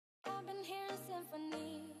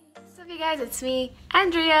What's up you guys, it's me,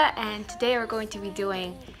 Andrea, and today we're going to be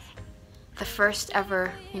doing the first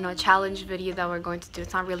ever, challenge video that we're going to do.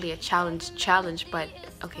 It's not really a challenge, but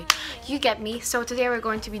okay, you get me. So today we're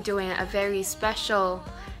going to be doing a very special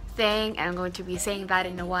thing, and I'm going to be saying that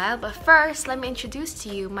in a while. But first, let me introduce to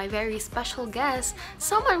you my very special guest,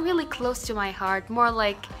 someone really close to my heart, more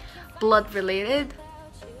like blood related,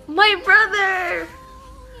 my brother,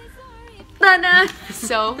 Nana.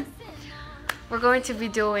 So we're going to be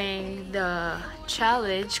doing the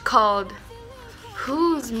challenge called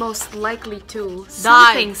Who's Most Likely to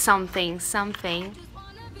something.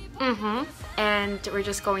 And we're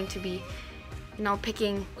just going to be,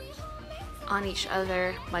 picking on each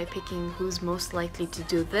other by picking who's most likely to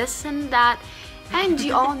do this and that. And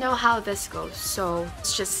you all know how this goes. So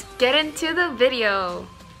let's just get into the video.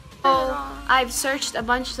 So I've searched a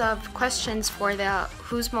bunch of questions for the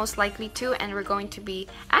who's most likely to, and we're going to be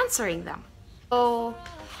answering them. So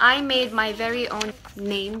I made my very own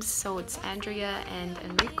names, so it's Andrea and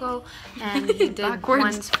Enrico, and he did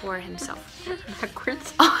ones for himself.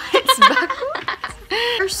 Backwards? Oh, it's backwards.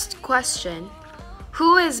 First question: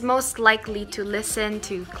 who is most likely to listen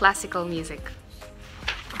to classical music?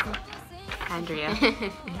 Andrea.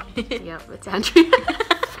 Yep, it's Andrea.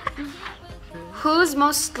 Who's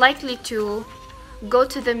most likely to go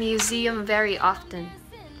to the museum very often?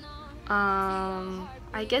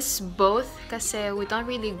 I guess both, kasi we don't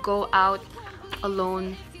really go out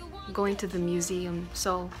alone going to the museum,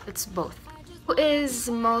 so it's both. Who is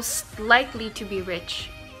most likely to be rich?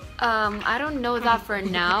 I don't know that for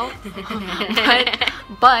now,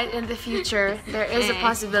 but in the future there is a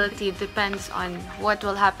possibility. It depends on what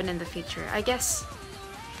will happen in the future, I guess.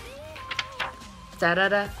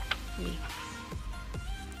 Zara, me,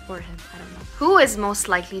 or him, I don't know. Who is most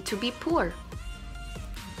likely to be poor?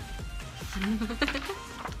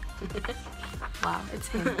 Wow, it's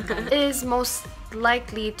him. Is most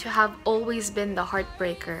likely to have always been the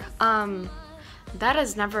heartbreaker? That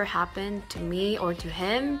has never happened to me or to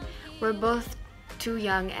him. We're both too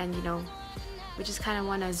young, and we just kind of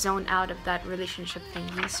want to zone out of that relationship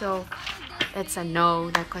thingy. So it's a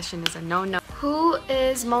no. That question is a no. Who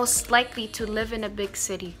is most likely to live in a big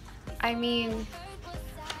city? I mean,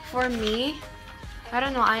 for me, I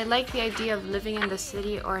don't know, I like the idea of living in the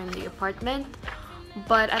city or in the apartment,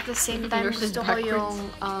 but at the same time, gusto ko yung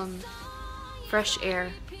fresh air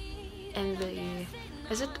in the,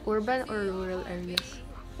 is it urban or rural areas?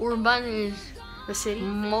 Urban is the city?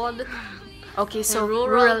 mod. Okay, so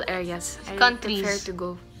rural areas. Countries. I prefer to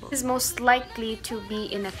go. Is most likely to be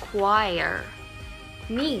in a choir?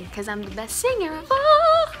 Me, because I'm the best singer of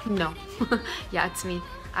all. No. Yeah, it's me.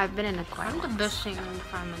 I've been in a choir. I'm the best singer in the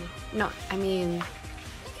family. No, I mean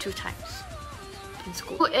 2 times in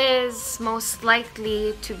school. Who is most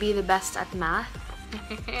likely to be the best at math?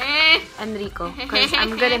 Enrico, because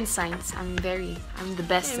I'm good in science. I'm the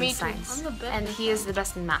best in science. And he is the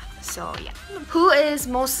best in math, so yeah. Who is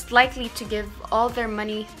most likely to give all their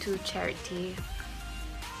money to charity?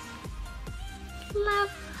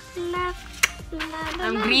 Love.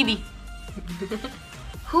 I'm greedy.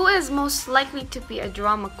 Who is most likely to be a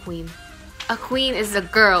drama queen? A queen is a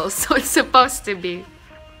girl, so it's supposed to be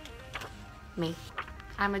me.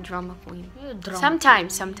 I'm a drama queen.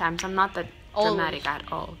 Sometimes. I'm not that dramatic at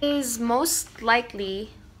all. Is most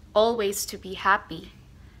likely always to be happy?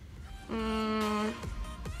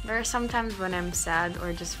 There are some times when I'm sad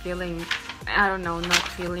or just feeling, I don't know, not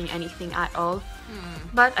feeling anything at all.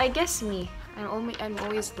 But I guess me. I'm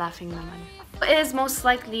always laughing naman. Who is most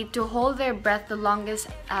likely to hold their breath the longest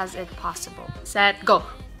as it possible? Set, go!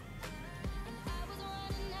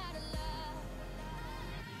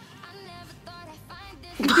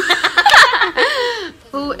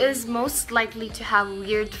 Who is most likely to have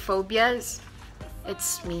weird phobias?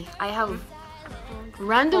 It's me. I have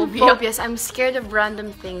random phobias. I'm scared of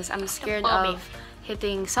random things. I'm scared of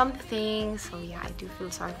hitting something. So yeah, I do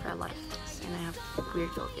feel sorry for a lot of things, and I have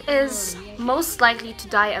weird phobias. Is most likely to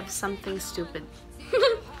die of something stupid?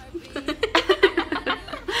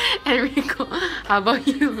 Enrico, how about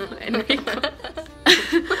you, Enrico?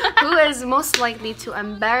 Who is most likely to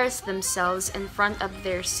embarrass themselves in front of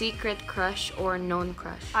their secret crush or known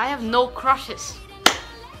crush? I have no crushes.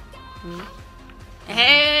 Me?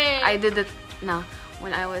 Hey! I did it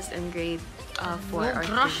when I was in grade 4 or 3.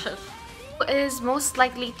 Crushes. Who is most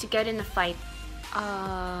likely to get in a fight?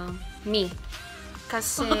 Me.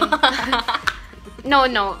 Kasi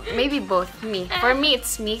No, maybe both. Me. For me,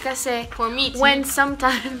 it's me kasi for me, it's when me.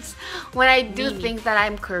 Sometimes when I do think that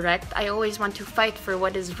I'm correct, I always want to fight for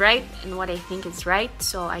what is right and what I think is right.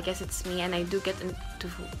 So I guess it's me, and I do get into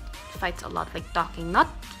fights a lot, like talking. Not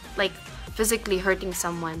like physically hurting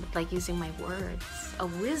someone, but like using my words. A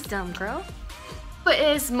wisdom, girl. Who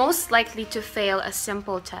is most likely to fail a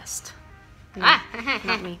simple test? No,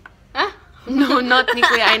 not me. No, not me.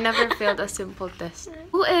 Kuya. I never failed a simple test.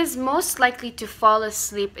 Who is most likely to fall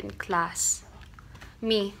asleep in class?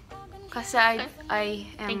 Me. Kasi I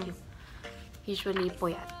am usually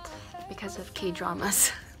puyat because of K-dramas.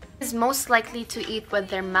 Who is most likely to eat with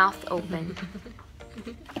their mouth open?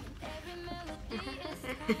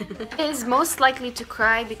 Who is most likely to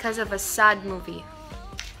cry because of a sad movie?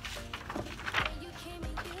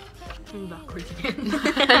 Backwards.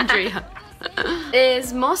 Andrea.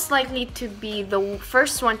 Is most likely to be the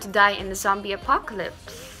first one to die in the zombie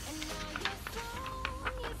apocalypse?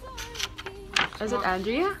 Is it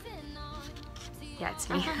Andrea? Yeah, it's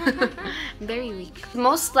me. Very weak.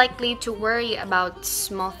 Most likely to worry about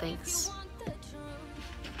small things?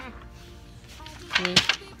 Me.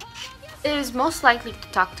 Is most likely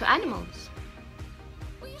to talk to animals?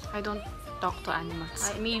 I don't talk to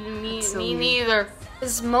animals. Me weird. neither.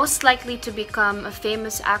 Is most likely to become a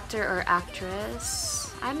famous actor or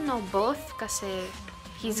actress? I don't know, both, kasi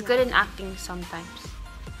he's good in acting sometimes.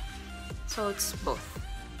 So it's both.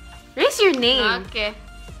 Raise your name. Okay.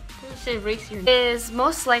 Say raise your name. Is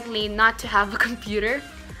most likely not to have a computer.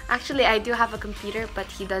 Actually, I do have a computer, but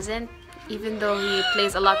he doesn't, even though he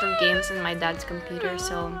plays a lot of games in my dad's computer,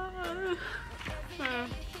 so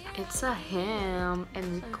it's a him,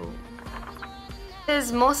 Enrico.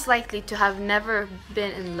 Is most likely to have never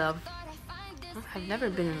been in love. I've never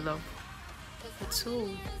been in love. That's so,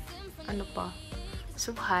 ano pa,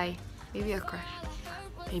 so high. Maybe a crush.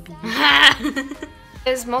 Maybe.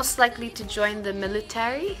 Is most likely to join the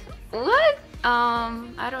military. What?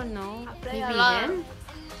 I don't know. Maybe him?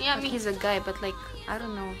 Yeah, Like, me. he's a guy, but like, I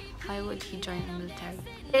don't know. Why would he join the military?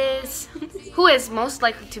 Who is most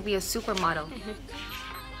likely to be a supermodel?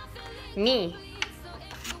 Me.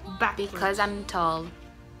 Backwards. Because I'm tall.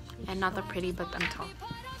 And not that pretty, but I'm tall.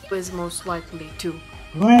 Who is most likely to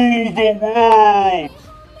Rule the world!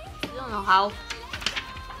 I don't know how.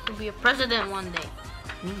 To be a president one day.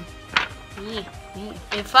 me?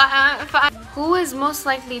 If I Who is most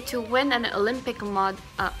likely to win an Olympic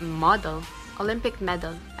Olympic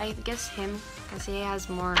medal? I guess him, because he has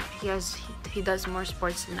more. He does more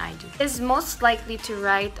sports than I do. Is most likely to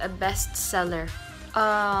write a bestseller?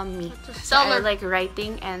 Me. So I like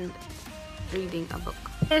writing and reading a book.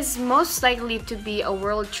 Is most likely to be a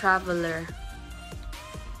world traveler?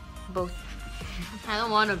 Both. I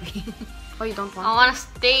don't want to be. Oh, you don't want? I want to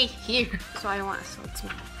stay here. So it's me.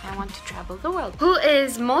 I want to travel the world. Who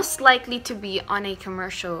is most likely to be on a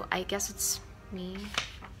commercial? I guess it's me.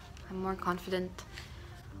 I'm more confident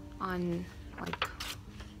on like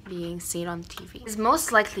being seen on TV. Is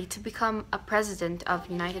most likely to become a president of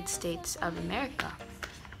United States of America?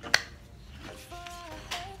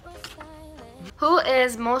 Who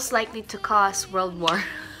is most likely to cause world war?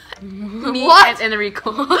 Me What? and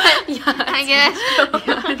Enrico. Yeah, I guess.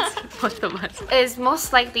 yeah, it's both of us. Is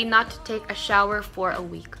most likely not to take a shower for a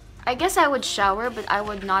week. I guess I would shower, but I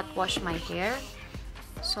would not wash my hair.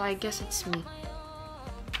 So I guess it's me.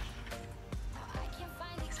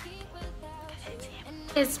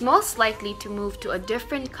 Is most likely to move to a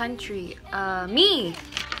different country. Me.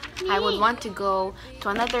 I would want to go to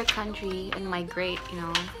another country and migrate,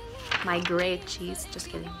 migrate, cheese, just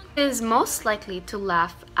kidding. Is most likely to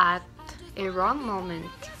laugh at a wrong moment.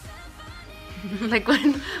 Like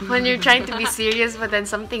when you're trying to be serious, but then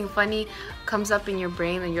something funny comes up in your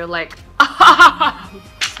brain and you're like,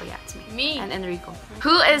 so yeah, it's me. Me. And Enrico.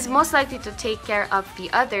 Who is most likely to take care of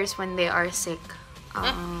the others when they are sick?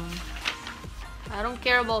 I don't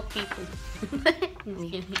care about people.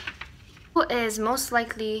 Me. Who is most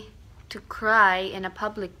likely to cry in a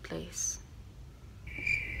public place?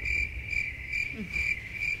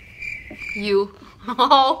 You.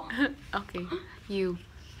 Oh. Okay, you.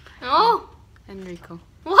 Oh. Enrico.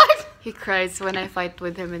 What? He cries when I fight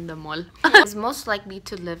with him in the mall. Is most likely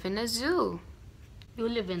to live in a zoo. You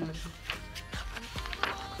live in a zoo.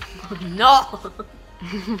 No.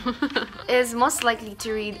 Is most likely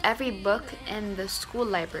to read every book in the school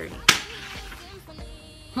library.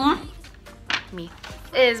 Me.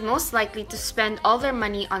 Is most likely to spend all their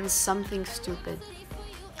money on something stupid.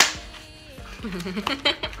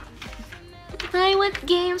 I want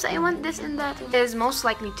games, I want this and that. Is most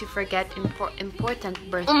likely to forget important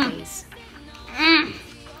birthdays.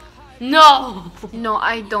 No. No,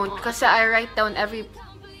 I don't. Because I write down every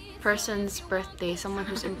person's birthday. Someone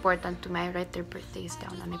who's important to me, I write their birthdays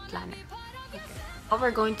down on a planner. Now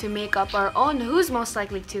we're going to make up our own who's most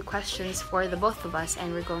likely to questions for the both of us,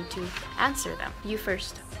 and we're going to answer them. You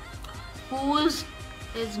first. Who's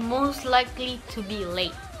is most likely to be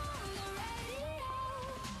late?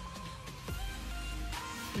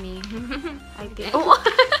 Me. I think. Oh,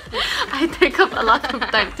 I take up a lot of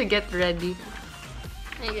time to get ready.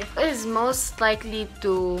 Okay. Is most likely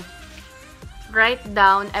to write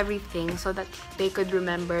down everything so that they could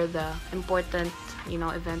remember the important,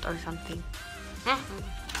 event or something.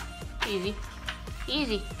 Easy.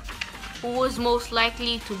 Easy. Who was most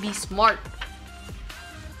likely to be smart?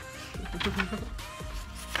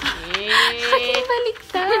 Fucking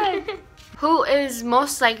baliktad. Who is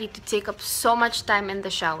most likely to take up so much time in the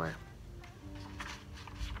shower?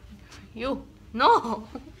 You. No.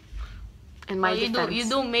 In my defense. You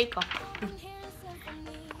do makeup.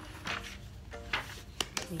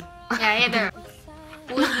 Yeah, there.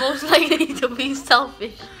 Who is most likely to be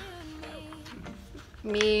selfish?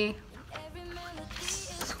 Me.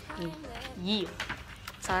 Yeah.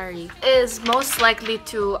 Sorry. Is most likely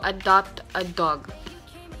to adopt a dog.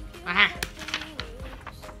 Uh-huh.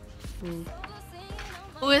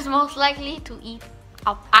 Who is most likely to eat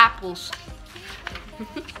apples?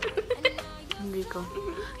 Enrico.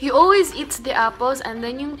 He always eats the apples and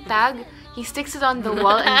then yung tag, he sticks it on the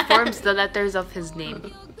wall and forms the letters of his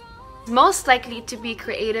name. Most likely to be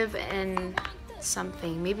creative in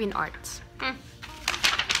something, maybe in arts.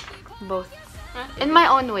 Both. In my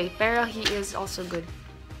own way, pero he is also good.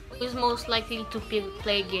 Who is most likely to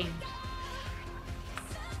play games?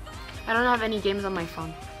 I don't have any games on my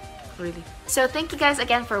phone, really. So thank you guys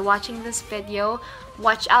again for watching this video.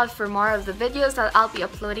 Watch out for more of the videos that I'll be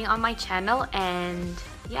uploading on my channel, and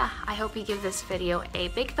yeah, I hope you give this video a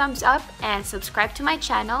big thumbs up and subscribe to my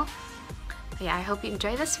channel. Yeah, I hope you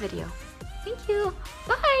enjoy this video. Thank you.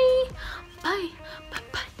 Bye. Bye. Bye.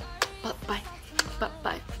 Bye. Bye. Bye.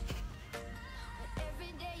 Bye.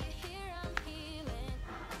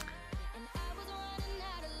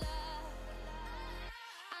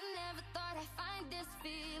 This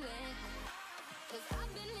feeling